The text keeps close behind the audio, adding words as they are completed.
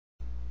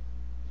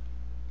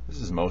This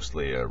is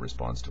mostly a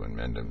response to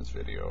Inmendham's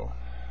video,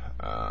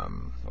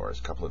 or a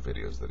couple of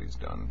videos that he's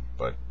done,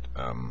 but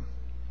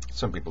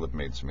some people have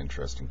made some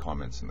interesting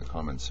comments in the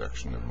comments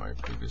section of my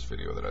previous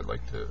video that I'd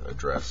like to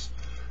address.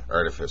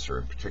 Artificer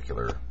in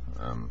particular,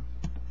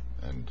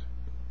 and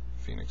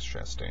Phoenix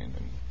Chastain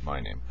and my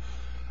name.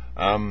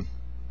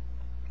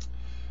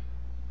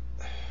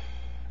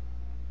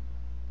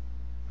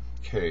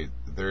 Okay,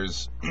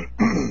 there's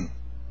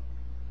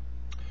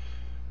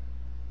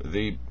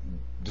the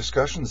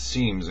discussion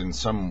seems in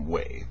some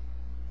way,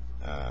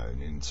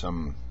 in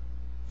some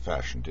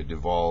fashion, to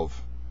devolve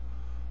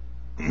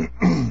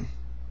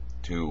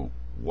to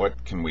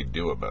what can we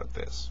do about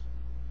this.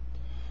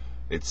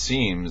 It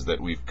seems that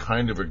we've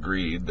kind of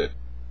agreed that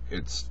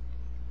it's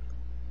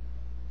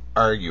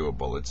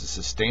arguable, it's a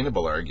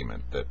sustainable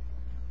argument that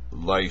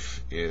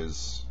life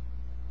is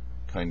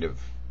kind of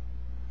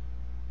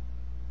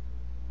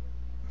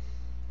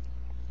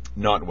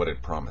not what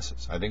it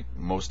promises. I think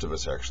most of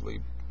us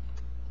actually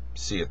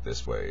see it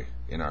this way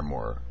in our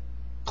more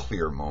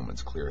clear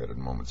moments, clear-headed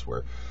moments,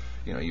 where,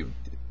 you know,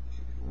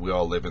 we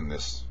all live in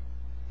this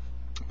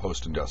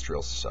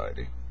post-industrial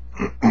society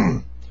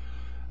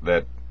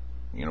that,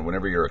 you know,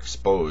 whenever you're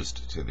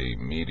exposed to the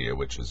media,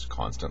 which is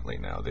constantly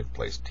now, they've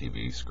placed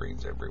TV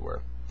screens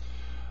everywhere,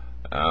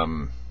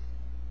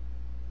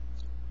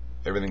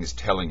 everything is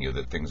telling you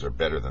that things are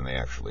better than they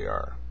actually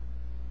are.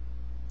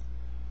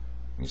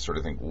 And you sort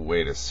of think,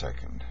 wait a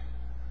second.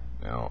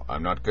 Now,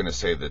 I'm not going to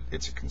say that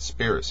it's a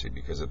conspiracy,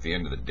 because at the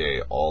end of the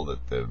day, all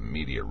that the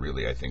media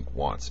really, I think,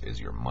 wants is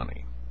your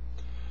money.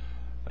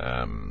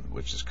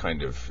 Which is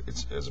kind of,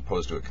 it's, as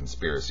opposed to a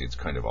conspiracy, it's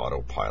kind of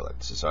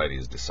autopilot. Society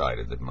has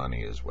decided that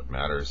money is what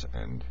matters,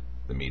 and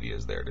the media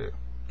is there to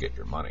get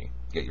your money.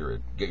 Get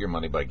your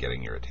money by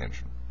getting your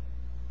attention.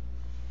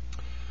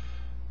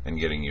 And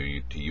getting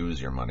you to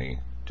use your money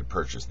to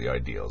purchase the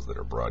ideals that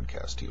are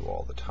broadcast to you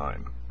all the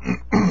time.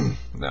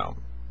 Now,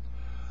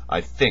 I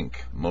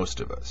think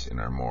most of us in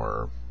our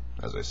more,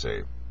 as I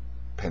say,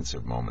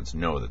 pensive moments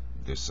know that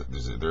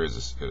there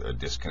is a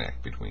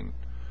disconnect between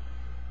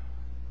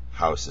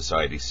how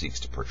society seeks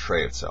to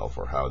portray itself,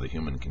 or how the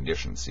human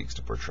condition seeks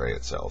to portray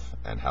itself,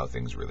 and how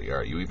things really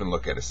are. You even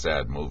look at a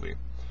sad movie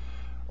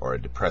or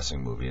a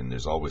depressing movie, and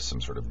there's always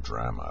some sort of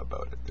drama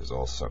about it. There's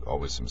also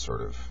always some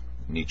sort of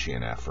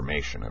Nietzschean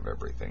affirmation of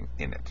everything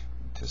in it,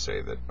 to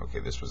say that, okay,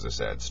 this was a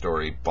sad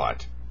story,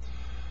 but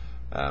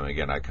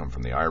again, I come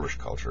from the Irish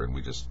culture, and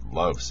we just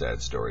love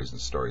sad stories, and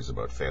stories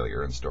about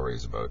failure, and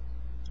stories about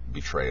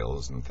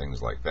betrayals and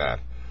things like that.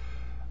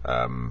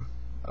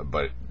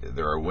 But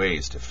there are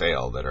ways to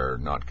fail that are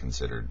not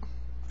considered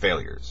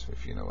failures,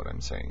 if you know what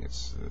I'm saying.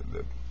 It's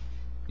the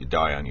you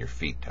die on your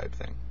feet type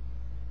thing.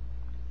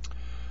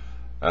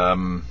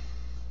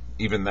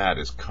 Even that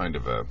is kind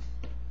of a,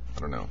 I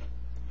don't know,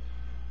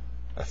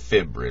 a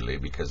fib, really,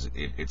 because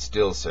it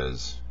still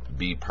says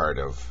be part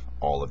of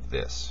all of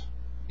this.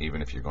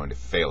 Even if you're going to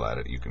fail at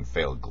it, you can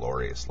fail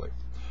gloriously.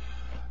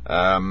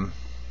 I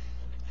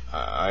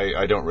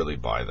don't really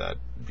buy that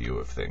view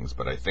of things,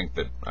 but I think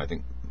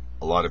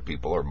a lot of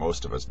people, or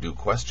most of us, do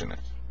question it.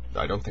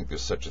 I don't think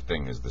there's such a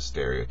thing as the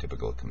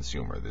stereotypical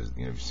consumer.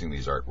 You've seen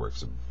these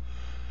artworks of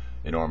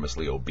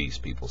enormously obese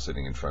people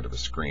sitting in front of a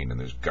screen, and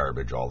there's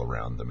garbage all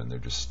around them, and they're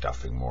just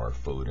stuffing more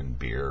food and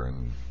beer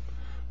and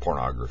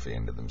pornography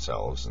into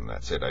themselves, and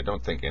that's it. I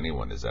don't think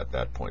anyone is at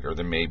that point, or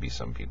there may be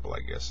some people,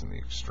 I guess, in the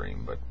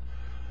extreme, but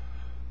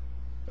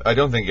I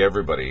don't think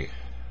everybody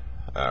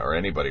or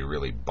anybody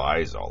really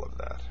buys all of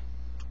that.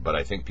 But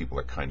I think people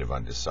are kind of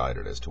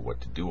undecided as to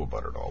what to do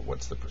about it all.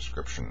 What's the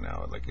prescription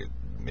now? Like,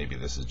 maybe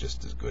this is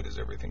just as good as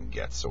everything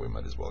gets, so we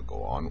might as well go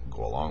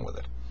along with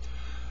it.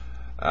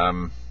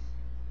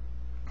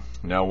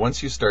 Now,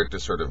 once you start to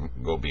sort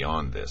of go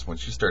beyond this,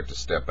 once you start to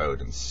step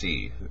out and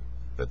see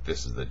that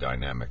this is the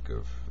dynamic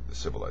of the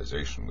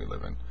civilization we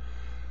live in,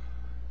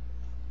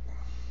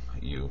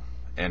 you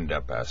end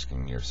up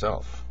asking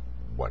yourself,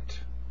 what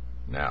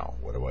now?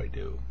 What do I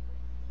do?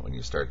 When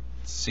you start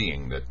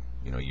seeing that,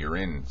 you know, you're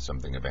in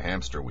something of a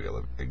hamster wheel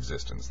of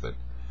existence that,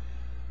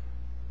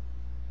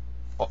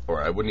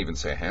 or I wouldn't even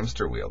say a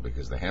hamster wheel,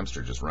 because the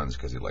hamster just runs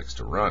because he likes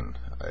to run.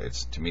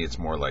 To me, it's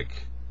more like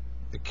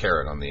the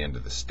carrot on the end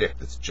of the stick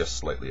that's just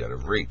slightly out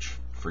of reach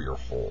for your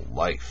whole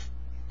life.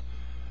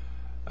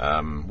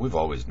 We've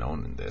always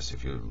known this.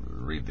 If you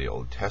read the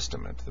Old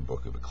Testament, the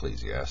book of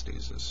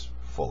Ecclesiastes is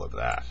full of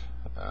that,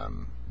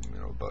 you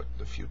know, about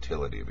the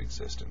futility of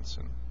existence.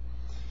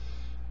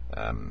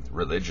 And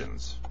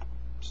religions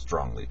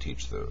strongly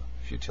teach the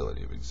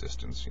futility of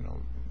existence, you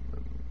know,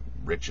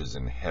 riches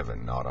in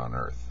heaven, not on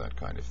earth, that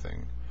kind of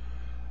thing.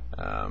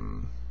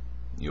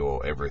 You owe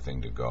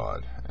everything to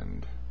God,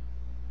 and,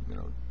 you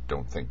know,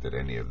 don't think that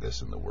any of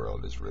this in the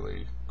world is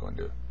really going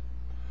to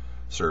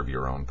serve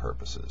your own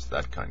purposes,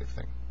 that kind of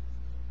thing.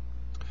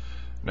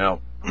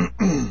 Now,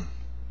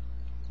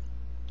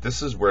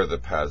 this is where the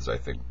paths, I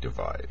think,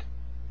 divide.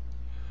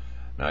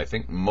 Now, I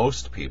think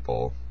most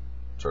people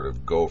sort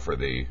of go for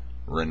the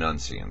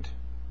renunciant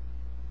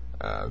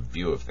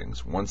view of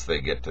things once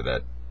they get to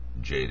that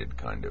jaded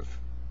kind of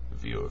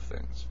view of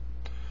things.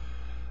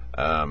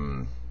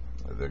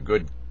 The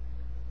good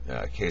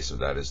case of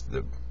that is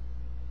the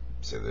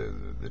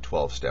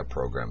 12-step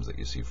programs that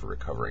you see for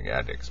recovering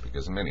addicts,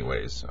 because in many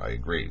ways, I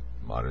agree,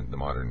 the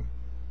modern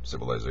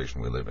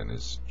civilization we live in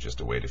is just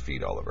a way to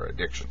feed all of our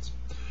addictions.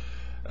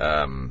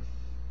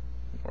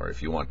 Or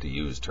if you want to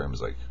use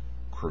terms like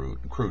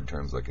crude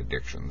terms like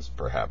addictions,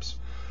 perhaps,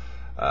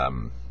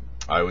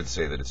 I would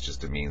say that it's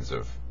just a means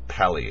of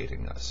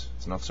palliating us.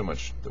 It's not so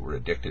much that we're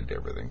addicted to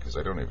everything, because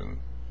I don't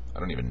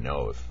even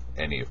know if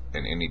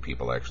any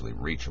people actually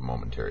reach a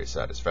momentary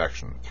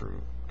satisfaction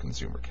through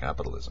consumer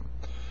capitalism.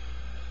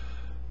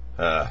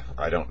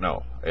 I don't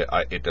know.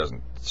 It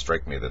doesn't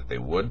strike me that they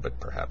would, but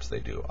perhaps they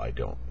do. I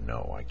don't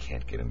know. I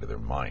can't get into their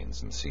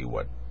minds and see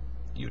what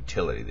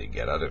utility they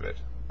get out of it.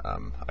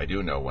 I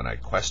do know when I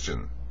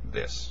question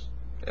this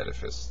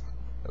edifice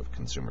of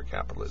consumer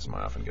capitalism,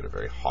 I often get a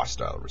very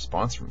hostile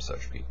response from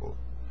such people.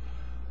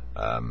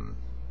 Like,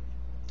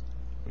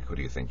 who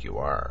do you think you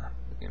are?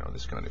 You know,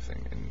 this kind of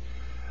thing. And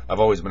I've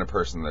always been a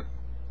person that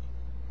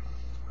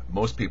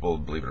most people,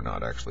 believe it or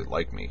not, actually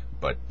like me,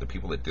 but the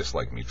people that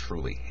dislike me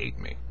truly hate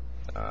me.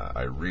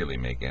 I really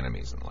make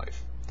enemies in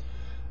life.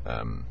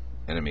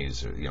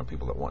 Enemies are,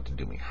 people that want to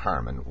do me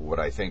harm, and what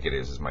I think it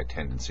is my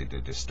tendency to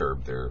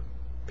disturb their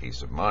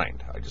peace of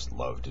mind. I just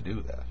love to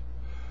do that.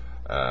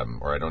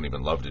 Or I don't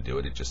even love to do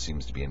it, it just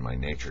seems to be in my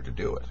nature to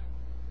do it.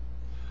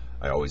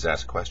 I always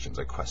ask questions.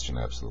 I question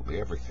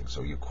absolutely everything.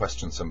 So you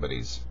question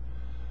somebody's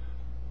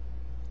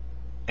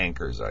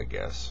anchors, I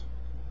guess,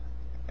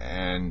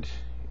 and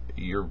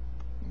you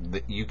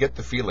get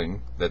the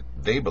feeling that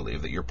they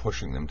believe that you're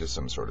pushing them to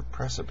some sort of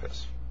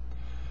precipice.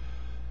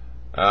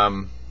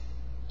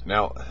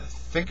 Now,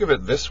 think of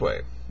it this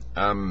way.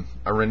 A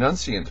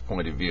renunciant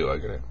point of view, I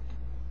got a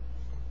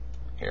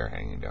hair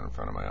hanging down in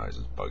front of my eyes,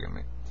 is bugging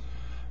me.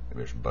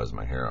 Maybe I should buzz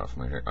my hair off.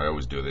 I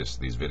always do these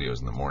videos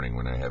in the morning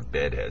when I have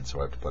bedhead, so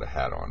I have to put a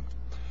hat on.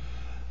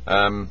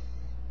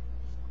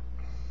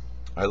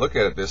 I look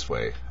at it this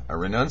way. A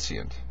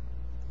renunciant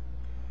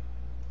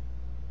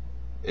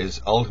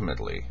is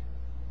ultimately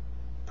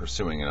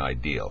pursuing an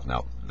ideal.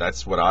 Now,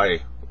 that's what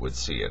I would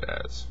see it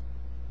as.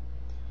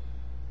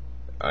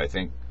 I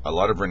think a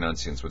lot of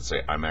renunciants would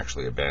say, I'm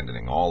actually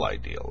abandoning all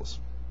ideals.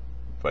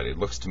 But it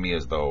looks to me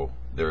as though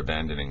they're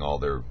abandoning all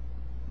their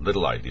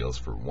little ideals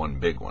for one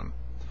big one.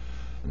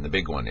 And the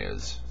big one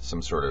is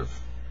some sort of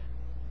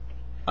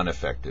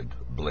unaffected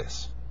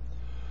bliss.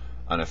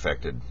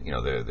 Unaffected,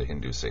 the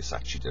Hindus say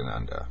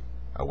Satchitananda,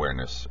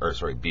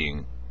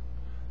 being,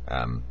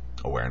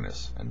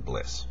 awareness and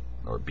bliss,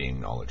 or being,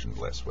 knowledge and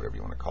bliss, whatever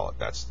you want to call it.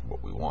 That's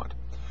what we want.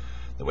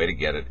 The way to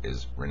get it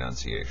is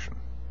renunciation.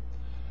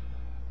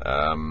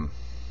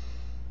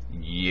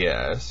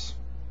 Yes,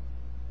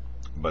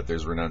 but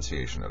there's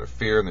renunciation out of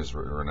fear, and there's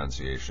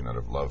renunciation out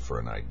of love for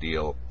an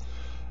ideal,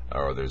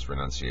 or there's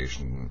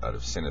renunciation out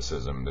of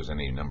cynicism. There's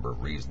any number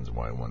of reasons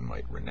why one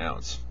might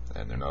renounce,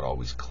 and they're not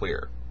always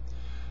clear.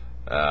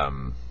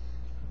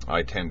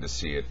 I tend to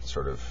see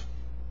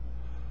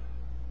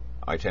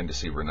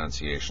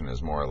renunciation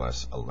as more or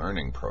less a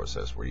learning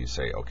process where you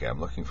say, okay, I'm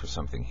looking for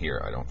something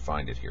here, I don't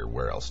find it here,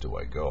 where else do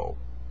I go?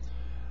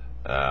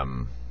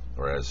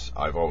 Whereas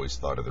I've always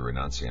thought of the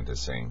renunciant as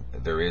saying,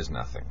 there is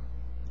nothing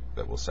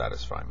that will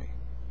satisfy me.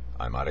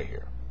 I'm out of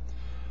here.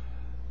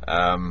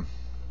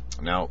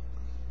 Now,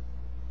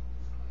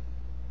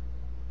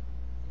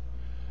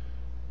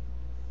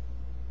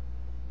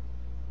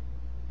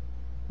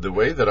 the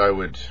way that I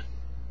would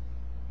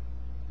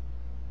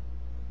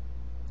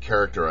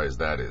characterize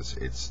that is,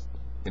 it's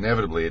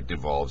inevitably it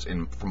devolves,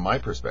 from my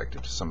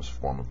perspective, to some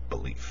form of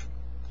belief.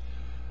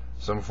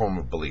 Some form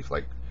of belief.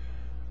 Like,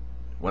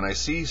 when I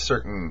see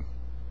certain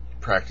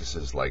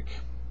practices like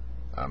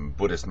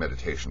Buddhist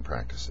meditation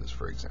practices,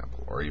 for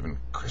example, or even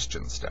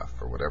Christian stuff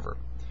or whatever,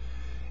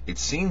 it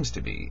seems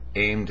to be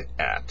aimed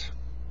at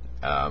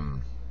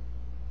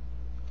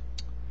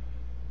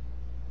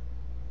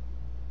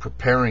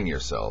preparing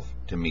yourself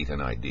to meet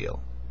an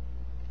ideal.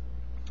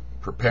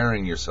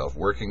 Preparing yourself,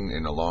 working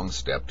in a long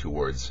step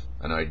towards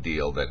an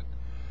ideal that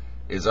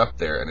is up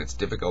there and it's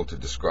difficult to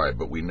describe,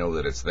 but we know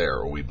that it's there,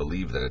 or we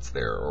believe that it's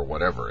there, or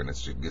whatever, and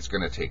it's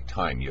going to take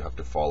time. You have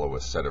to follow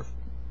a set of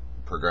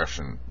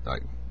progression,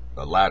 like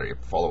a ladder. You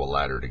have to follow a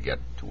ladder to get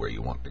to where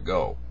you want to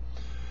go.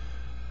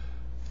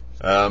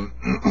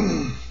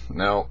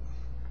 Now,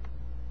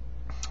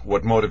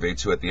 what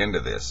motivates you at the end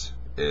of this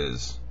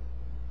is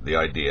the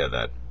idea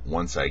that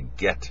once I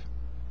get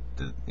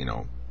to,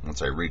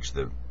 once I reach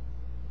the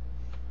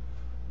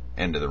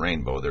end of the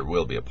rainbow, there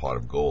will be a pot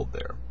of gold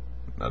there.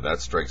 Now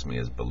that strikes me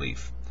as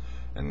belief,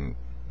 and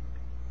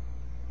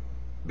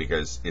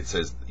because it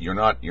says you're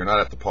not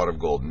at the pot of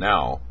gold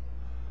now,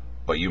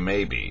 but you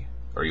may be,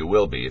 or you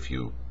will be, if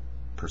you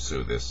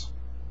pursue this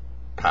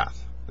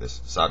path,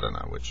 this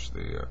sadhana, which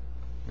the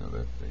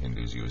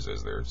Hindus use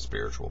as their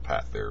spiritual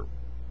path. They're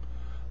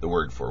the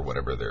word for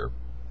whatever their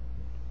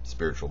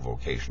spiritual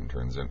vocation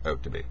turns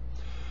out to be.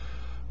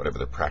 Whatever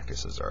the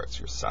practices are, it's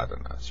your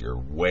sadhana. It's your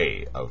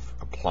way of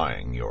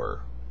applying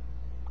your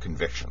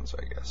convictions,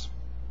 I guess.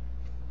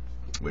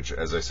 which,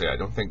 as I say, I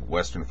don't think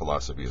Western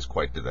philosophy is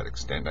quite to that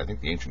extent. I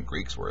think the ancient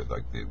Greeks were.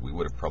 We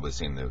would have probably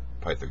seen the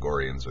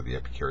Pythagoreans or the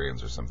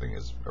Epicureans or something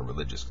as a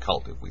religious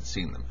cult if we'd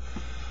seen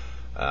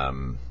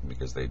them,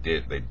 because they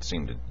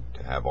seemed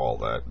to have all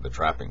the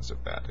trappings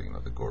of that,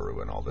 the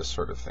guru and all this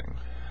sort of thing.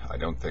 I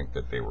don't think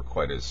that they were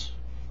quite as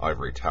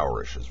ivory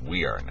towerish as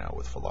we are now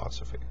with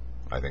philosophy.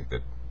 I think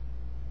that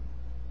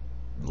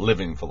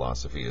living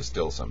philosophy is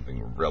still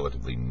something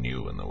relatively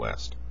new in the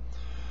West,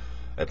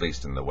 at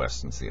least in the West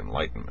since the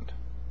Enlightenment.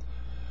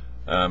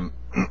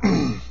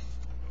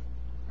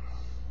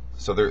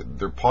 So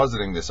they're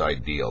positing this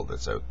ideal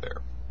that's out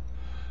there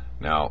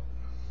now,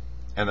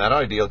 and that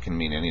ideal can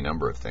mean any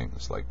number of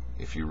things. Like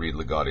if you read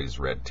Ligotti's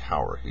Red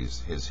Tower,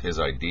 his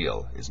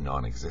ideal is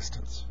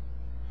non-existence.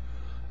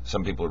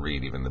 Some people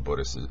read even the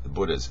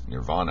Buddha's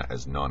Nirvana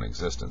as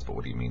non-existence, but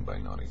what do you mean by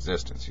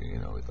non-existence?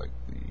 It's like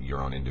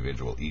your own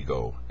individual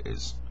ego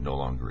is no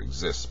longer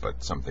exists,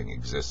 but something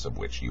exists of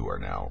which you are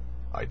now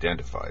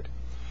identified.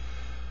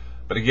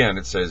 But again,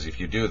 it says if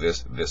you do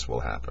this, this will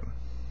happen.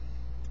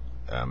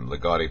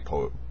 Ligotti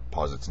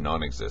posits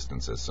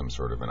non-existence as some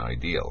sort of an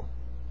ideal.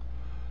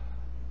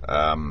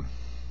 I'm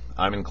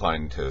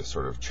inclined to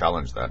sort of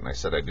challenge that, and I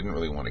said I didn't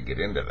really want to get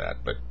into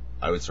that, but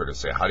I would sort of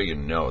say, how do you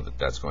know that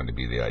that's going to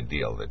be the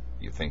ideal that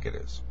you think it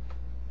is?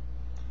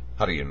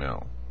 How do you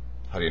know?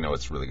 How do you know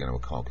it's really going to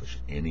accomplish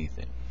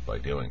anything by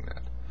doing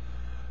that?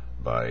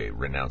 By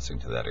renouncing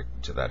to that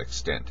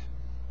extent?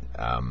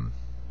 Now,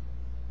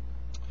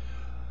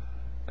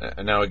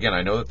 again,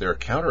 I know that there are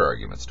counter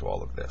arguments to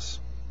all of this,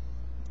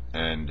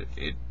 and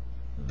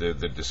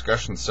the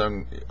discussions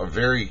are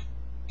very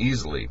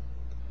easily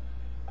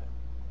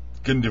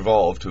can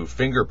devolve to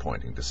finger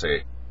pointing to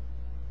say,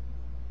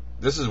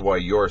 this is why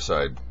your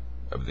side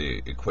of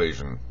the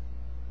equation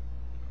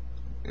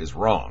is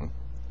wrong,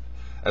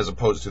 as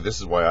opposed to this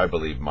is why I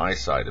believe my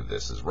side of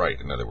this is right.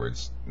 In other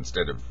words,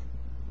 instead of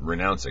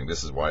renouncing,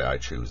 this is why I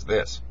choose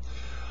this.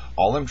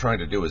 All I'm trying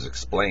to do is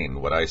explain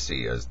what I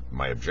see as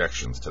my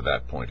objections to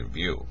that point of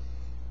view.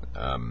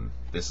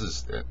 This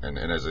is, and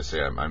as I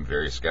say, I'm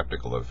very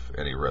skeptical of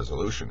any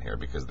resolution here,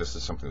 because this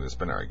is something that's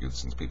been argued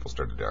since people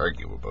started to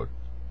argue about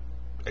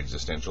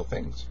existential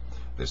things.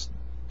 This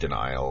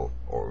denial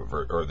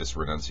or this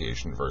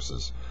renunciation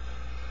versus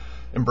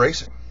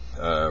embracing,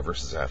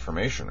 versus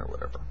affirmation or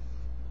whatever.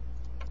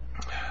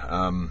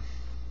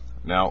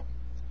 Now,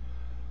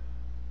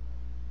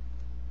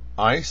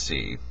 I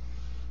see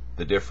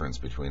the difference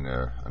between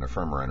an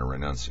affirmer and a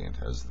renunciant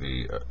as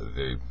the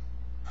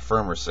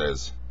affirmer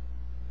says,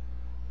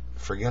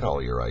 forget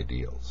all your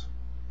ideals.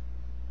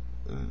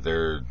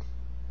 They're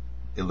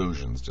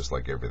illusions, just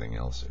like everything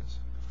else is.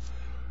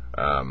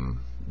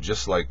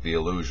 Just like the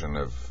illusion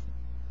of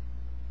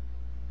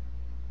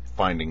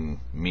finding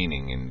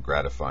meaning in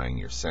gratifying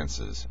your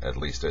senses, at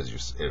least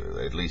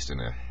in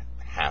a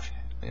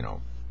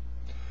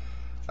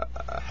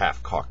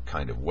half-cocked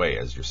kind of way,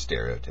 as your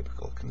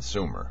stereotypical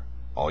consumer.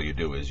 All you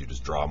do is you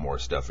just draw more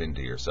stuff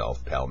into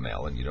yourself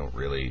pell-mell, and you don't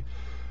really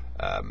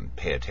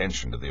pay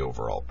attention to the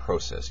overall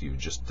process. You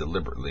just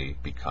deliberately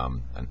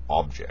become an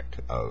object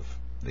of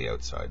the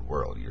outside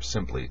world. You're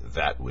simply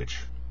that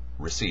which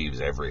receives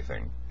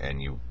everything,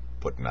 and you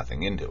put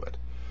nothing into it.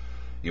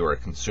 You are a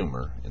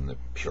consumer in the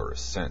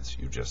purest sense.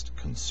 You just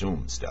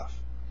consume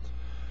stuff.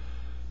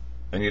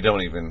 And you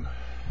don't even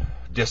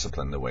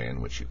discipline the way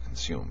in which you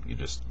consume. You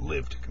just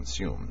live to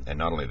consume. And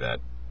not only that,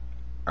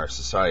 our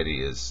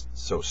society is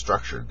so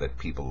structured that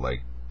people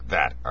like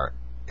that are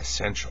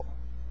essential.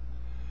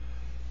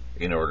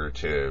 In order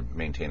to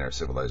maintain our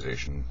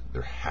civilization,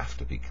 there have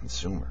to be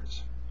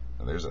consumers.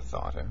 Now, there's a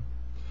thought,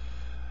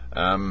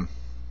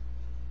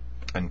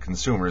 and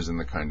consumers in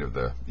the kind of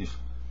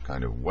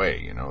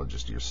way,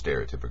 just your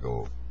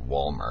stereotypical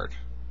Walmart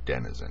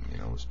denizen,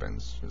 who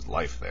spends his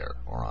life there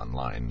or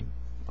online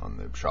on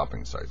the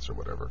shopping sites or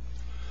whatever,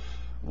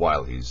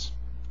 while he's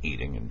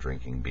eating and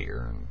drinking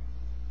beer and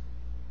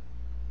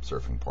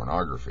surfing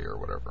pornography or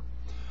whatever.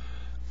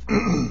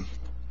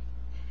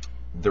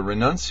 The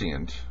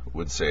renunciant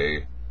would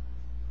say,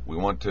 we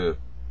want to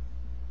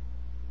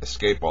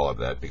escape all of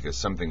that because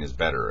something is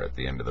better at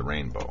the end of the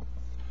rainbow,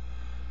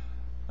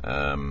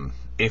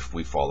 if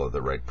we follow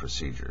the right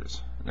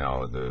procedures.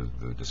 Now, the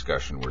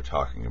discussion we're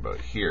talking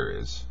about here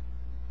is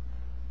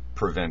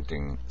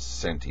preventing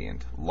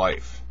sentient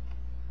life.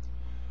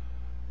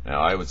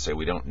 Now, I would say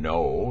we don't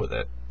know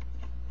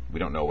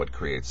what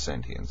creates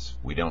sentience.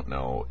 We don't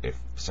know if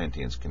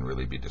sentience can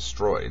really be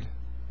destroyed.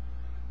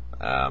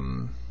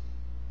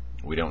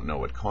 We don't know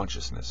what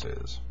consciousness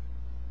is.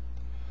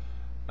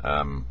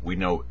 We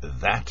know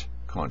that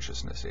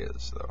consciousness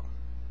is, though.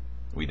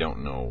 We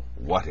don't know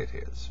what it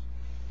is.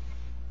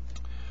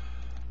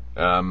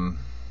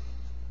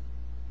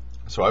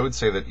 So I would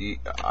say that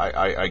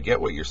I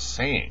get what you're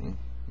saying,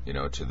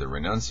 to the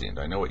renunciant.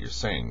 I know what you're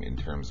saying in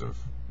terms of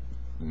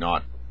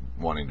not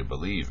wanting to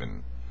believe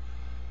in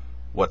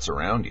what's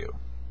around you,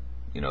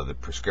 the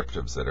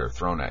prescriptives that are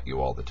thrown at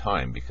you all the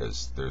time,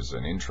 because there's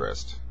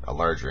a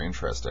larger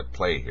interest at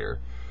play here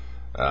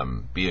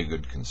Be a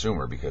good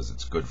consumer because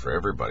it's good for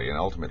everybody. And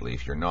ultimately,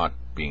 if you're not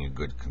being a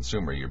good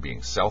consumer, you're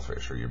being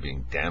selfish, or you're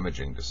being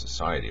damaging to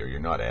society, or you're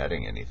not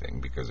adding anything,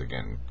 because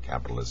again,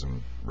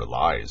 capitalism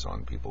relies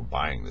on people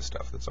buying the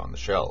stuff that's on the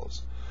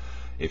shelves.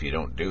 If you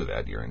don't do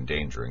that, you're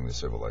endangering the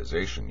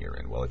civilization you're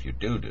in. Well, if you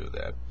do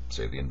that,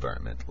 say the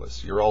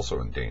environmentalists, you're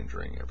also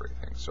endangering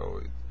everything.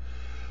 So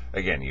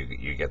again,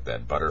 you get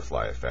that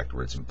butterfly effect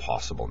where it's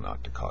impossible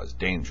not to cause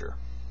danger.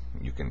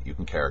 You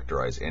can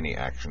characterize any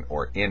action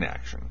or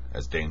inaction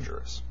as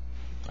dangerous.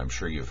 I'm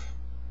sure you've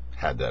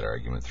had that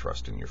argument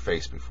thrust in your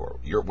face before.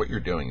 What you're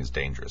doing is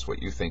dangerous.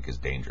 What you think is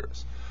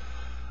dangerous.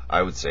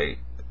 I would say,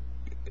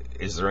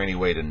 is there any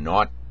way to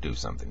not do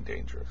something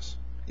dangerous?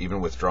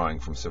 Even withdrawing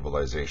from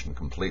civilization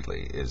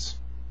completely is,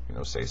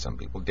 say some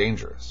people,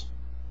 dangerous.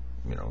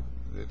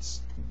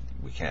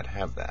 We can't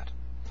have that.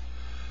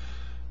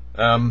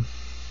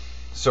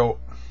 So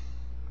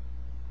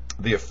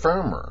the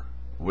affirmer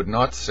would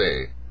not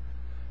say,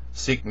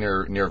 seek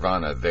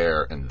nirvana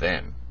there and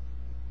then.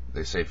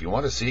 They say, if you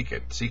want to seek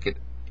it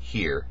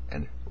here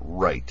and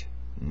right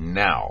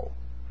now.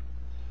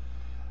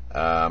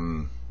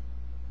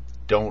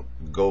 Don't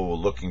go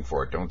looking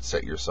for it. Don't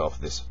set yourself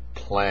this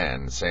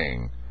plan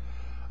saying,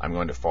 I'm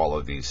going to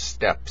follow these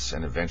steps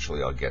and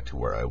eventually I'll get to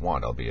where I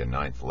want. I'll be a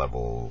 9th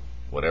level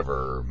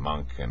whatever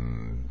monk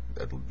and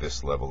at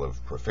this level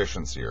of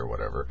proficiency or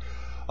whatever.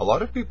 A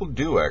lot of people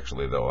do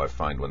actually, though, I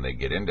find when they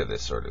get into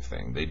this sort of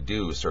thing, they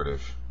do sort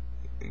of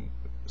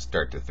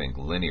start to think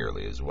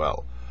linearly as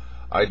well.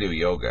 I do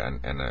yoga,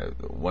 and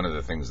one of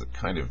the things that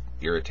kind of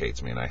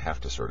irritates me, and I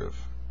have to sort of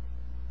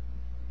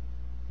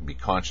be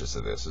conscious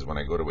of this, is when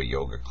I go to a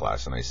yoga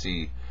class and I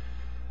see,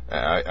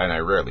 and I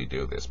rarely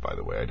do this, by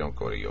the way, I don't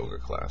go to yoga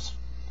class.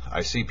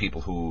 I see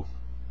people who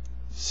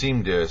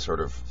seem to sort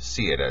of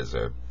see it as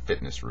a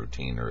fitness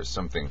routine or as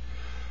something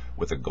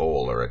with a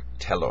goal or a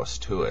telos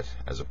to it,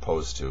 as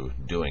opposed to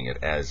doing it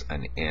as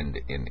an end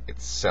in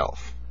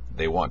itself.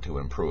 They want to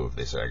improve.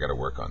 They say, I got to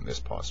work on this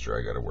posture,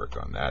 I got to work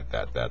on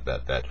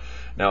that.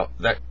 Now,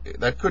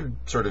 that could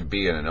sort of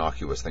be an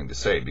innocuous thing to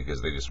say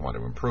because they just want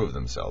to improve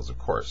themselves, of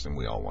course, and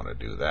we all want to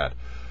do that.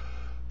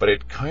 But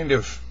it kind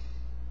of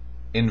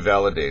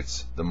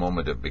invalidates the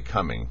moment of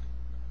becoming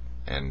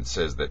and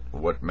says that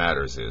what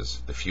matters is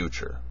the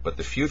future. But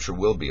the future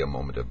will be a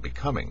moment of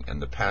becoming,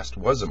 and the past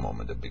was a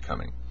moment of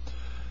becoming.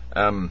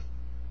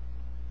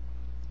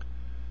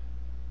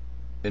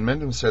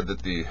 Inmendham said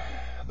that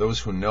those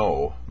who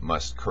know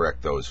must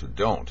correct those who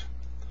don't.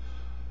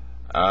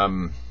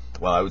 Well,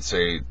 I would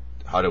say,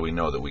 how do we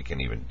know that we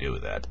can even do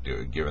that,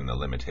 given the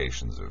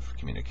limitations of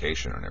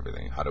communication and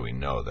everything? How do we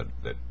know that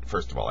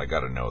first of all, I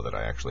got to know that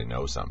I actually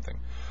know something?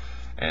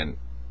 And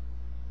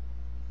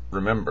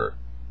remember,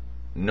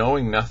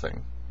 knowing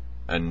nothing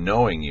and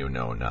knowing you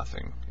know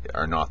nothing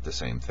are not the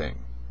same thing.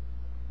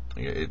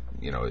 If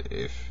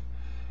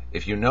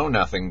you know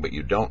nothing but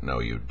you don't know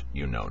you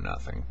know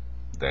nothing,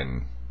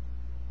 then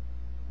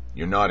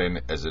you're not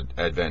in as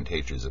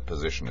advantageous a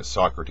position as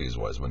Socrates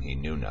was when he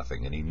knew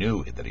nothing, and he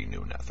knew that he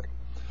knew nothing.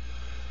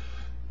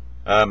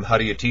 How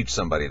do you teach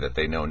somebody that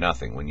they know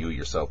nothing when you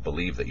yourself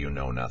believe that you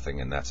know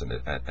nothing, and that's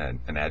an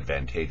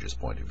advantageous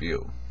point of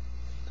view?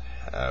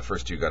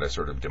 First, you've got to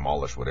sort of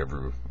demolish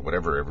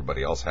whatever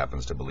everybody else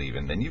happens to believe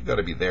in. Then you've got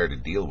to be there to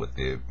deal with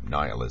the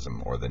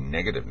nihilism or the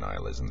negative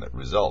nihilism that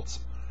results.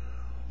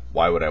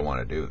 Why would I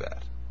want to do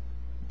that?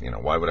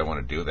 Why would I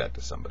want to do that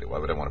to somebody? Why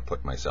would I want to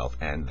put myself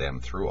and them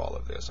through all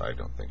of this? I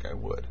don't think I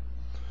would.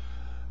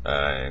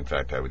 In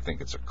fact, I would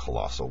think it's a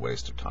colossal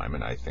waste of time,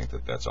 and I think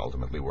that that's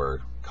ultimately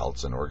where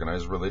cults and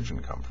organized religion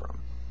come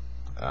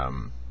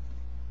from.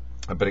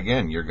 But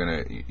again,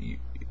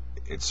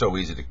 it's so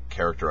easy to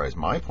characterize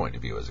my point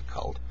of view as a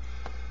cult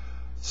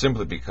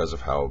simply because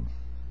of how,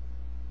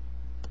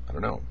 I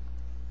don't know,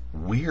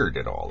 weird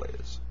it all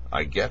is.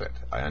 I get it.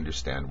 I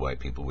understand why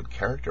people would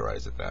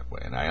characterize it that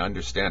way. And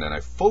I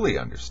fully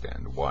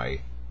understand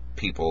why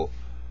people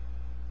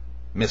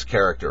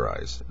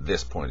mischaracterize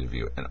this point of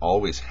view and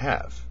always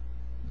have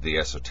the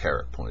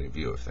esoteric point of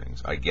view of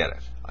things. I get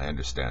it. I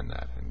understand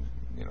that. And,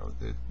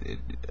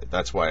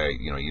 that's why,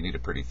 you need a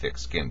pretty thick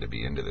skin to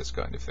be into this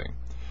kind of thing.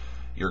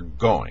 You're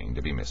going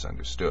to be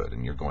misunderstood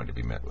and you're going to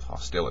be met with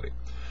hostility.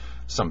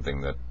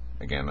 Something that,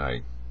 again,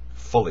 I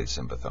fully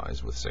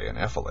sympathize with, say, an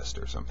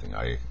Ephelist or something.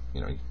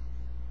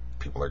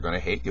 People are going to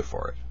hate you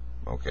for it.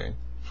 Okay,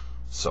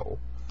 so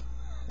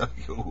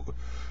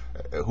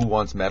who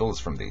wants medals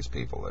from these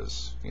people?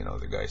 As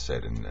the guy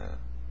said in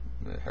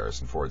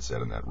Harrison Ford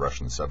said in that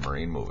Russian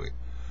submarine movie.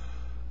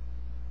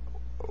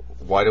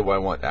 Why do I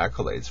want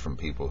accolades from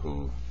people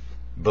who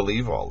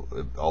believe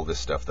all this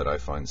stuff that I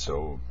find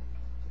so,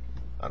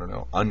 I don't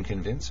know,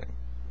 unconvincing?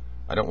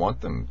 I don't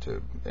want them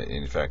to.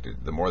 In fact,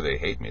 the more they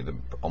hate me,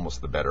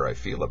 almost the better I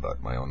feel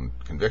about my own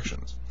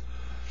convictions.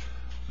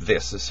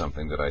 This is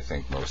something that I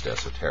think most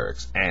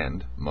esoterics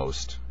and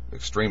most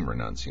extreme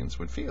renunciants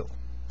would feel.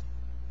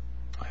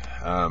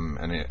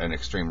 An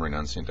extreme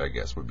renunciant, I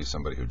guess, would be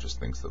somebody who just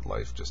thinks that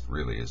life just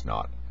really is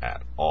not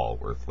at all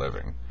worth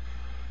living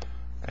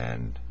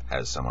and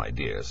has some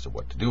idea as to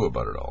what to do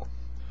about it all.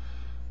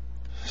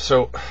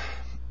 So,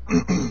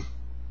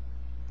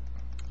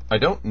 I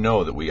don't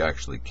know that we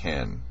actually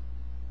can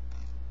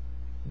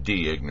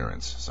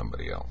de-ignorance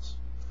somebody else.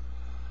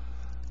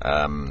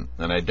 And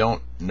I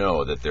don't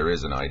know that there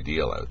is an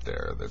ideal out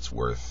there that's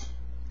worth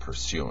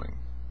pursuing.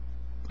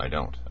 I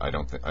don't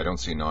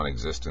see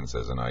non-existence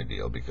as an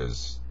ideal,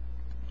 because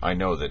I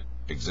know that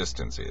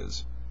existence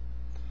is.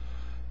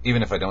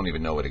 Even if I don't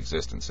even know what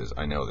existence is,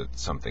 I know that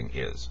something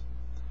is.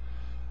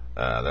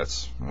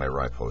 That's my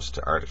riposte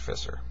to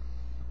Artificer.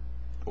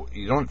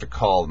 You don't have to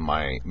call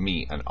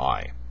me an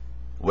I.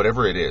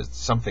 Whatever it is,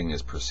 something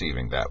is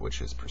perceiving that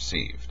which is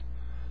perceived.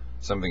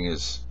 Something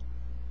is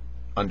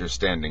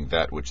understanding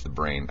that which the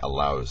brain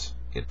allows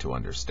it to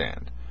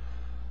understand.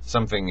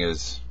 Something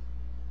is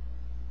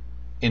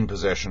in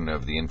possession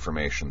of the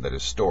information that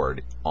is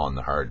stored on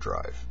the hard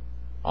drive.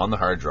 On the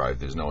hard drive,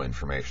 there's no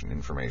information.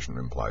 Information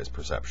implies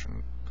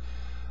perception.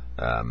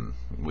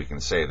 We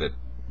can say that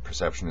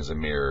perception is a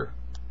mere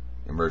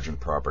emergent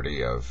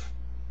property of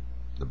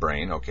the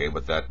brain, okay,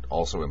 but that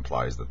also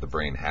implies that the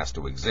brain has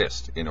to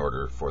exist in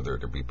order for there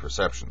to be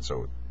perception.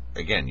 So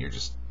again,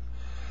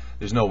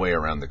 there's no way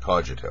around the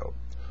cogito,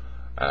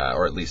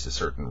 or at least a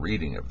certain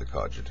reading of the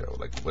cogito.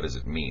 Like, what does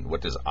it mean?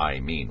 What does I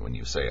mean when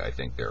you say I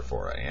think,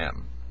 therefore I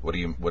am? What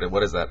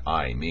does that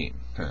I mean?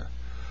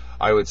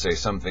 I would say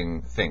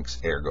something thinks,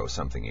 ergo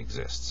something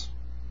exists.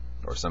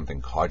 Or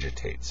something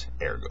cogitates,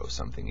 ergo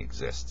something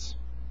exists.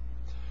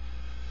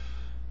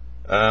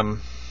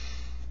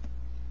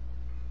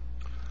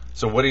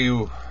 So what do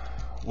you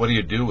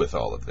do with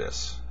all of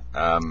this?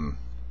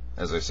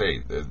 As I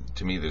say,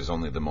 to me, there's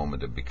only the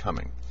moment of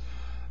becoming.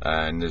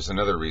 And there's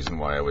another reason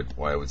why I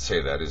would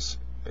say that is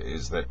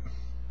that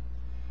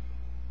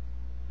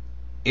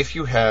if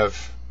you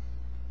have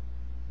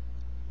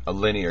a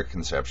linear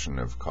conception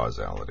of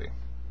causality,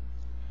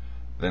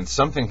 then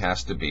something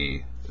has to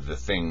be the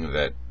thing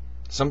that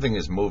something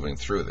is moving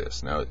through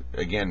this. Now,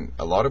 again,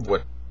 a lot of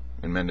what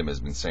Inmendham has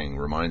been saying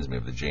reminds me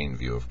of the Jain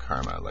view of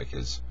karma, like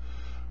his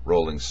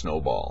rolling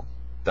snowball.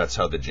 That's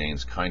how the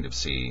Jains kind of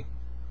see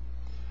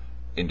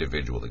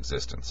individual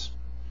existence.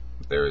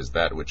 There is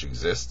that which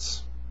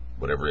exists,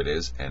 whatever it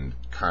is, and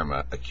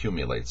karma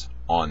accumulates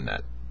on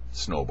that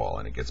snowball,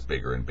 and it gets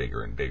bigger and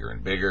bigger and bigger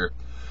and bigger,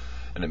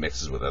 and it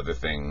mixes with other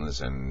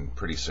things, and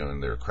pretty soon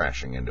they're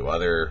crashing into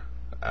other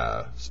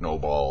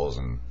snowballs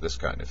and this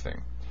kind of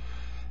thing.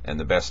 And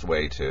the best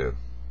way to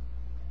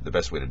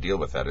deal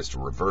with that is to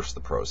reverse the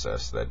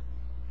process that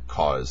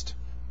caused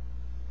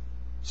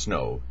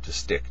snow to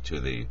stick to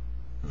the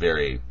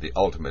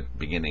ultimate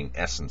beginning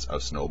essence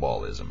of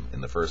snowballism in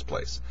the first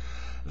place,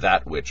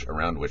 that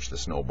around which the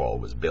snowball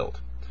was built.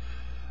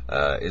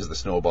 Is the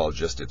snowball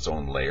just its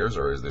own layers,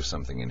 or is there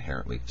something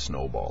inherently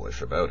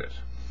snowballish about it?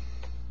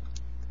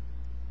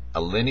 A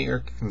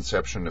linear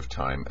conception of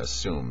time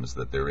assumes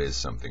that there is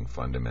something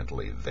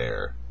fundamentally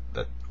there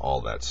that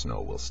all that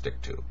snow will stick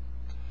to.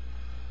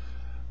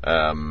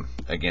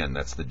 Again,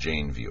 that's the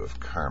Jain view of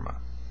karma.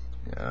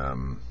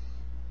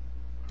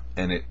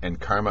 And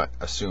karma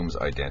assumes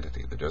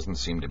identity. There doesn't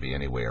seem to be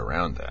any way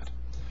around that.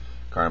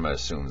 Karma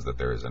assumes that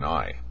there is an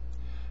I.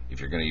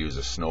 If you're going to use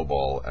a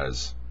snowball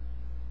as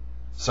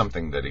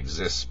something that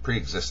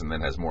pre-exists and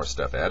then has more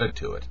stuff added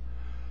to it,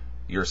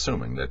 you're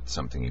assuming that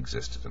something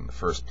existed in the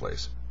first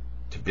place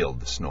to build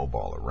the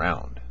snowball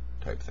around,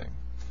 type thing.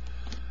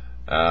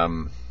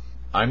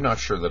 I'm not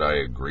sure that I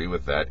agree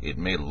with that. It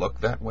may look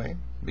that way,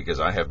 because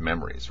I have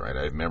memories, right?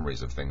 I have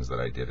memories of things that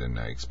I did and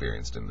I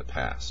experienced in the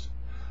past.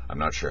 I'm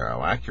not sure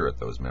how accurate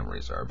those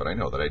memories are, but I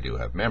know that I do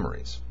have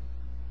memories.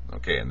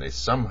 Okay, and they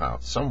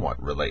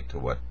somewhat relate to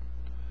what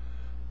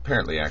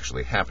apparently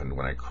actually happened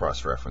when I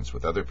cross-reference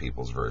with other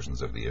people's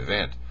versions of the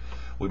event.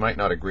 We might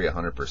not agree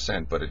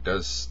 100%, but it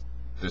does.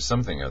 There's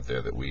something out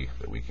there that we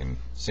can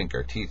sink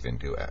our teeth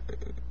into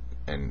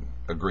and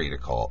agree to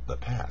call the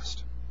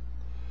past.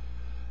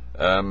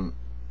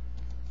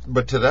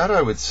 But to that,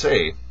 I would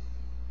say,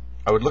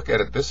 I would look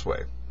at it this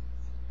way.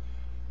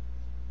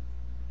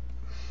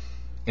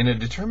 In a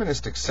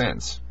deterministic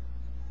sense,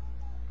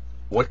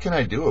 what can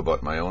I do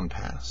about my own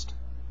past?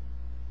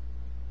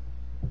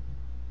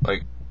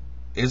 Like,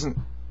 isn't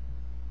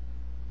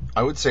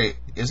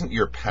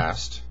your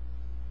past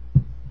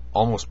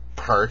almost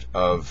part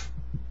of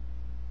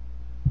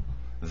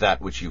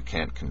that which you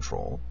can't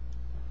control?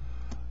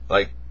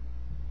 Like,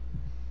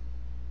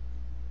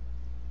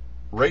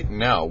 right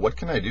now, what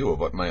can I do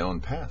about my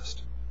own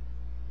past?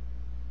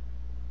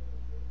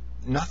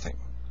 Nothing.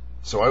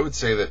 So I would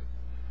say that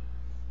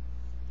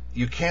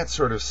you can't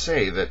sort of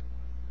say that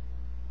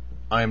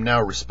I am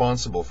now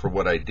responsible for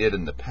what I did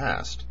in the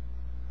past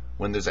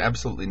when there's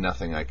absolutely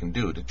nothing I can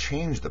do to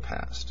change the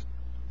past.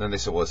 Then they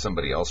say, well, is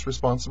somebody else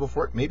responsible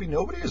for it? Maybe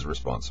nobody is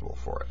responsible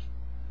for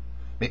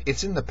it.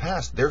 It's in the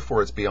past,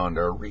 therefore it's beyond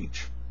our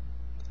reach.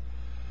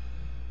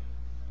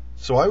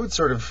 So I would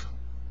sort of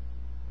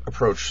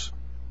approach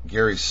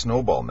Gary's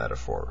snowball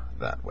metaphor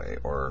that way,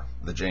 or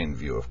the Jain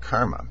view of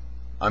karma.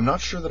 I'm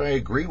not sure that I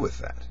agree with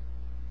that,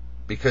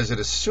 because it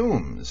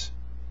assumes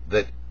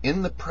that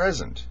in the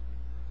present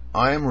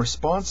I am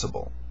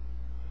responsible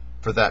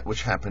for that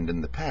which happened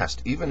in the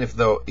past, even if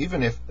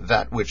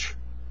that which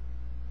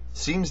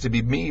seems to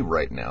be me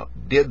right now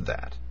did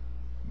that.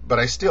 But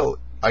I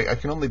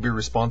can only be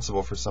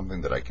responsible for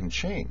something that I can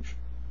change.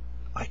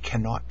 I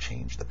cannot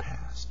change the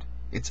past.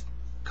 It's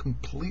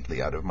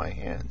completely out of my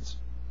hands.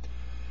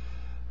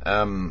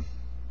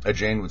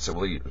 Jane would say,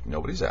 well,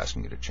 nobody's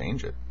asking you to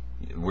change it.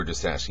 We're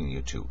just asking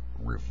you to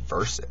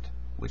reverse it,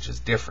 which is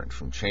different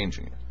from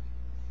changing it.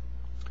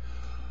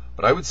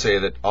 But I would say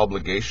that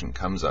obligation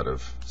comes out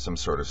of some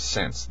sort of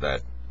sense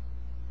that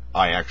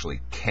I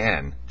actually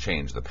can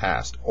change the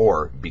past,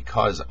 or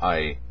because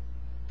I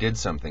did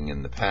something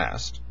in the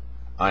past,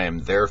 I am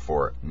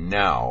therefore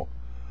now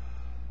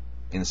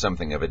in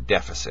something of a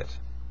deficit.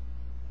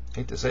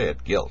 Hate to say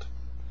it, guilt.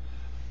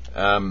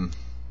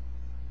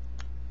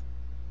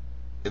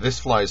 This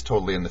flies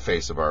totally in the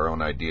face of our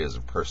own ideas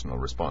of personal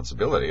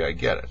responsibility. I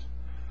get it.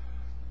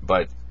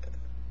 But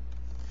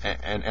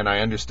and I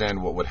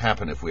understand what would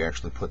happen if we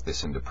actually put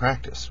this into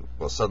practice.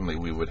 Well, suddenly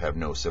we would have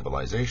no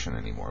civilization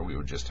anymore. We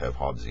would just have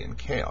Hobbesian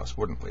chaos,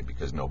 wouldn't we?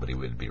 Because nobody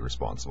would be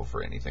responsible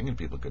for anything and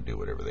people could do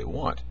whatever they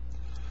want.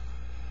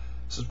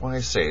 This is why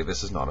I say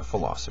this is not a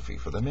philosophy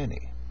for the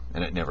many.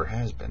 And it never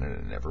has been, and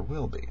it never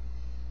will be.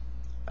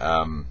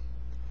 The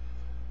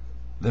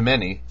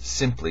many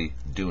simply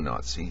do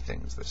not see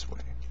things this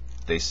way.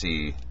 They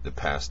see the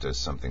past as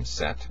something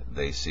set.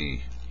 They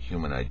see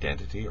human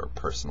identity or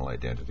personal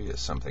identity as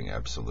something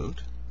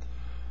absolute,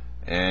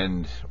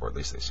 or at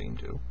least they seem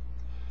to.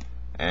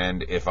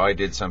 And if I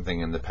did something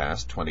in the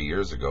past 20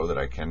 years ago that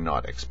I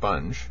cannot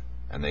expunge,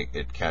 and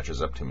it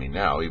catches up to me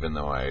now, even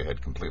though I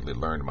had completely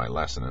learned my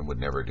lesson and would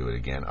never do it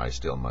again, I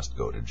still must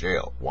go to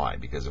jail. Why?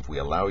 Because if we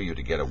allow you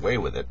to get away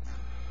with it,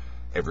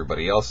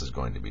 everybody else is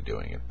going to be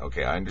doing it.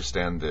 Okay, I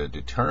understand the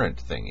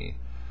deterrent thingy,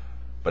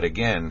 but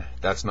again,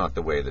 that's not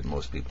the way that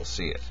most people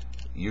see it.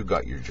 You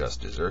got your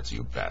just desserts,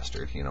 you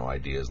bastard.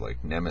 Ideas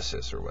like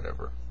nemesis or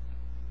whatever.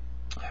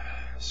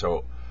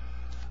 So,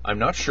 I'm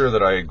not sure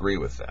that I agree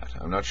with that.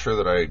 I'm not sure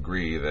that I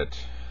agree that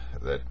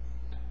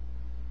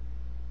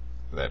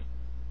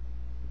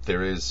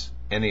there is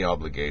any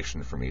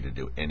obligation for me to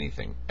do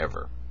anything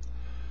ever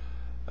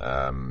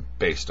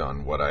based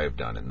on what I have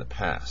done in the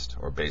past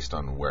or based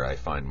on where I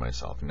find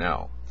myself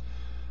now.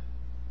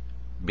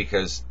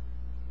 Because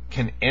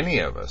can any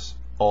of us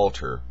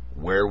alter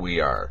where we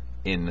are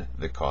in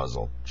the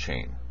causal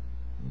chain?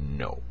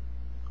 No.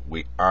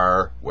 We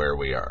are where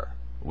we are.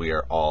 We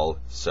are all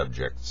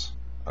subjects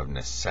of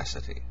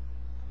necessity.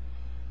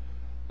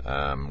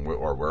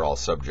 We're all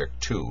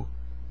subject to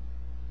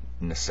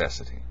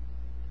necessity.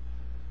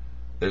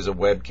 There's a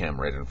webcam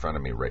right in front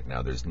of me right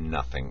now. There's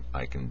nothing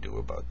I can do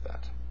about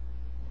that.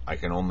 I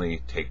can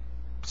only take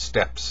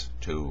steps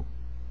to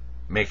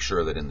make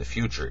sure that in the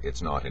future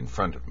it's not in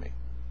front of me.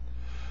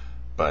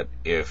 But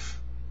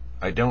if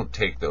I don't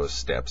take those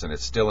steps and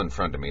it's still in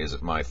front of me, is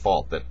it my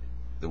fault that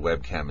the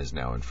webcam is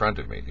now in front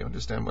of me? Do you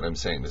understand what I'm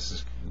saying? This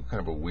is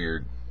kind of a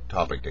weird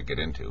topic to get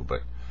into,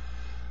 but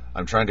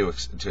I'm trying to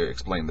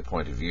explain the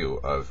point of view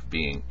of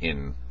being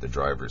in the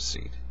driver's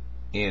seat,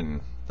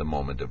 in the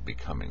moment of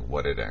becoming,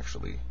 what it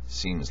actually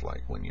seems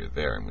like when you're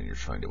there and when you're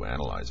trying to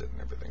analyze it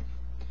and everything.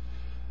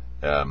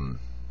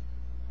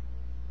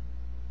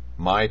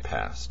 My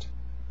past,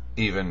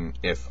 even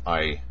if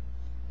I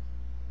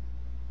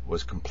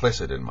was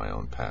complicit in my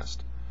own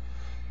past,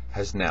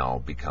 has now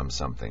become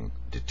something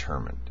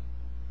determined.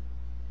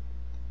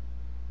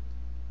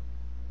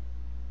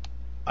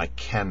 I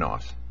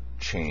cannot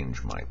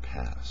change my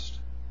past.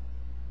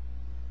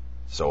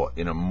 So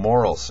in a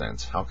moral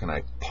sense, how can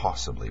I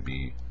possibly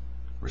be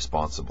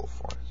responsible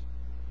for it?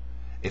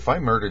 If I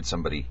murdered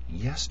somebody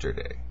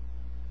yesterday,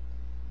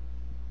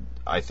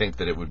 I think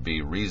that it would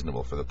be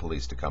reasonable for the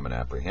police to come and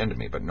apprehend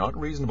me, but not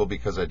reasonable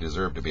because I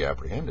deserve to be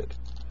apprehended,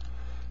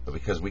 but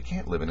because we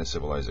can't live in a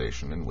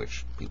civilization in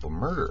which people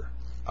murder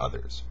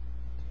others.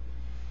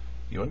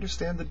 You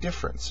understand the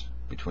difference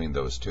between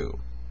those two?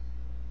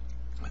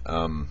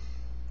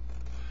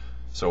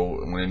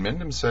 So when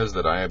inmendham says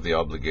that I have the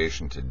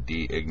obligation to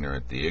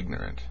de-ignorant the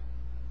ignorant,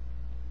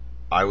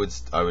 I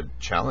would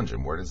challenge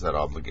him. Where does that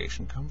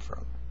obligation come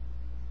from?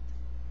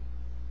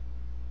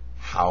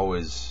 How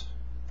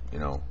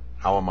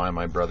am I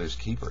my brother's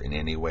keeper in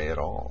any way at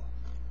all?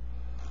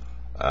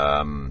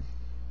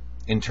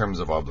 In terms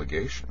of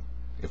obligation.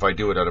 If I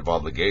do it out of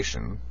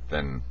obligation,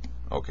 then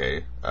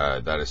okay,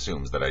 that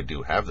assumes that I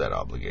do have that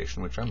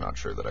obligation, which I'm not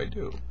sure that I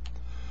do.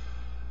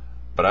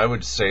 But I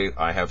would say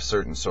I have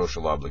certain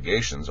social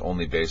obligations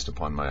only based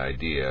upon my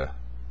idea,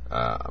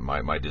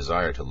 my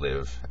desire to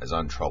live as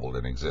untroubled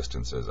an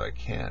existence as I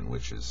can,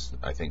 which is,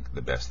 I think,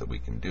 the best that we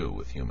can do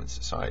with human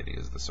society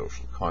is the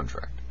social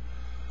contract.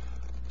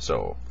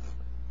 So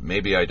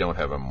maybe I don't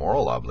have a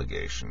moral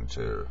obligation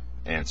to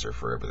answer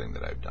for everything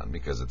that I've done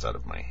because it's out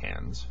of my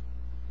hands.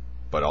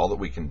 But all that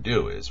we can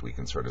do is we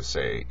can sort of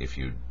say, if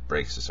you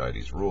break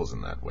society's rules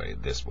in that way,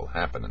 this will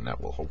happen, and that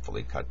will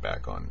hopefully cut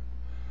back on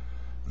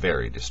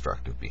very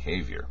destructive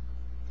behavior.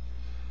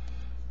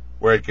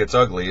 Where it gets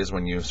ugly is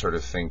when you sort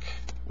of think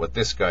what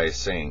this guy is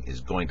saying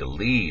is going to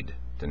lead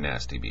to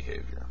nasty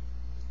behavior.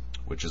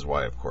 which is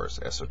why, of course,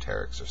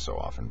 esoterics are so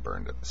often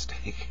burned at the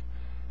stake.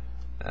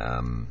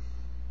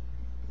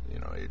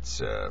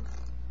 It's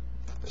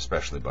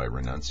especially by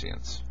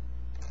renunciants.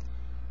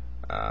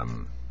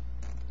 And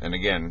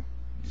again,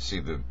 you see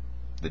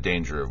the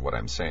danger of what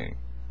I'm saying.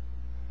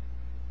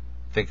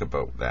 Think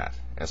about that.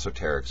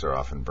 Esoterics are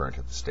often burnt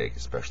at the stake,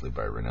 especially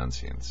by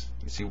renunciants.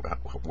 You see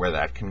where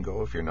that can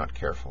go if you're not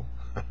careful?